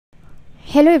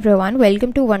Hello everyone,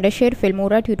 welcome to Wondershare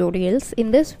Filmora tutorials.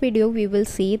 In this video we will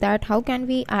see that how can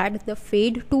we add the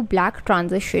fade to black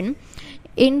transition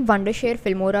in Wondershare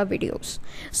Filmora videos.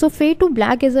 So fade to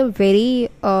black is a very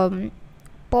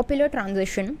popular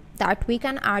transition that we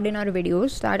can add in our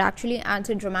videos that actually adds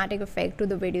a dramatic effect to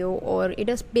the video, or it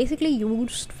is basically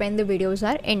used when the videos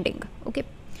are ending. Okay,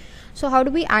 so how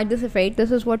do we add this effect?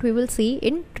 This is what we will see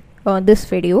in this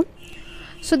video.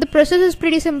 So the process is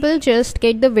pretty simple. Just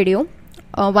get the video.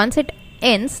 Once it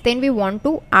ends, then we want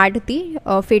to add the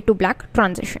fade to black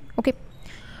transition. Okay,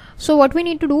 so what we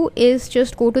need to do is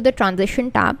just go to the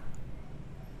transition tab.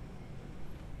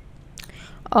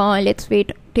 Let's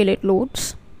wait till it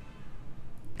loads.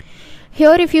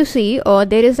 Here if you see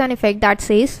there is an effect that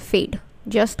says fade.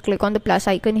 Just click on the plus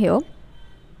icon here.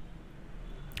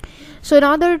 So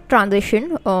now the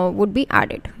transition would be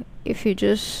added. If you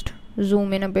just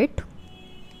zoom in a bit,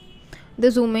 the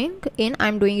zooming in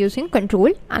I'm doing using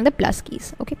control and the plus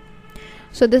keys. Okay,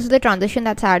 so this is the transition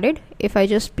that's added. If I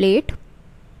just play it,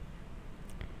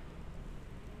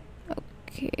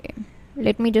 okay,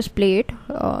 let me just play it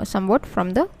somewhat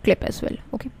from the clip as well.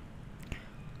 Okay,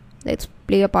 let's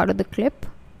play a part of the clip,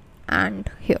 and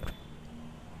here.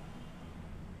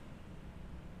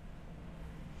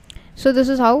 So this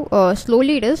is how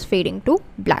slowly it is fading to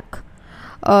black.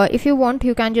 If you want,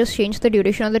 you can just change the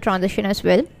duration of the transition as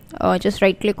well. Just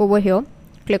right click over here,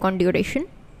 click on duration.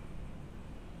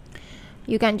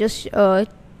 You can just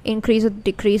increase or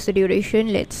decrease the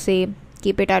duration. Let's say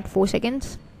keep it at 4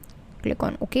 seconds. Click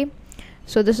on OK.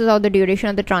 So this is how the duration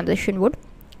of the transition would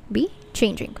be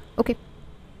changing. Okay,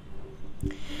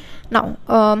 now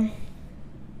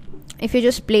if you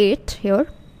just play it here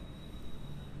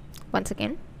once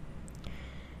again,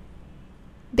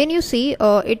 then you see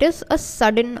it is a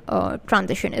sudden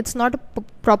transition. It's not a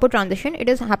proper transition, it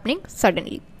is happening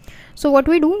suddenly. So what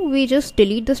we do, we just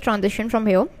delete this transition from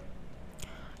here.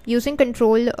 Using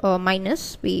control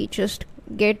minus, we just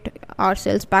get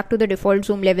ourselves back to the default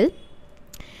zoom level.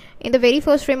 In the very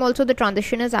first frame also the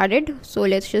transition is added, so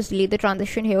let's just delete the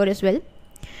transition here as well,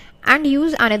 and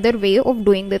use another way of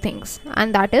doing the things,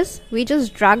 and that is we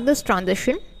just drag this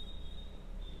transition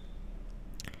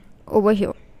over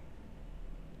here,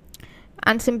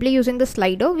 and simply using the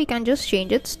slider we can just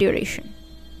change its duration.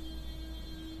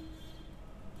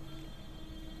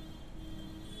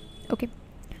 Okay,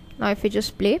 now if we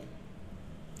just play,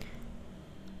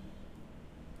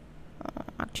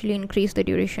 actually increase the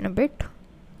duration a bit,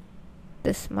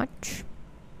 this much.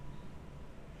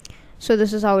 So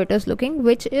this is how it is looking,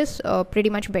 which is pretty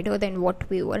much better than what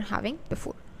we were having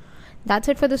before. That's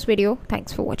it for this video.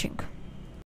 Thanks for watching.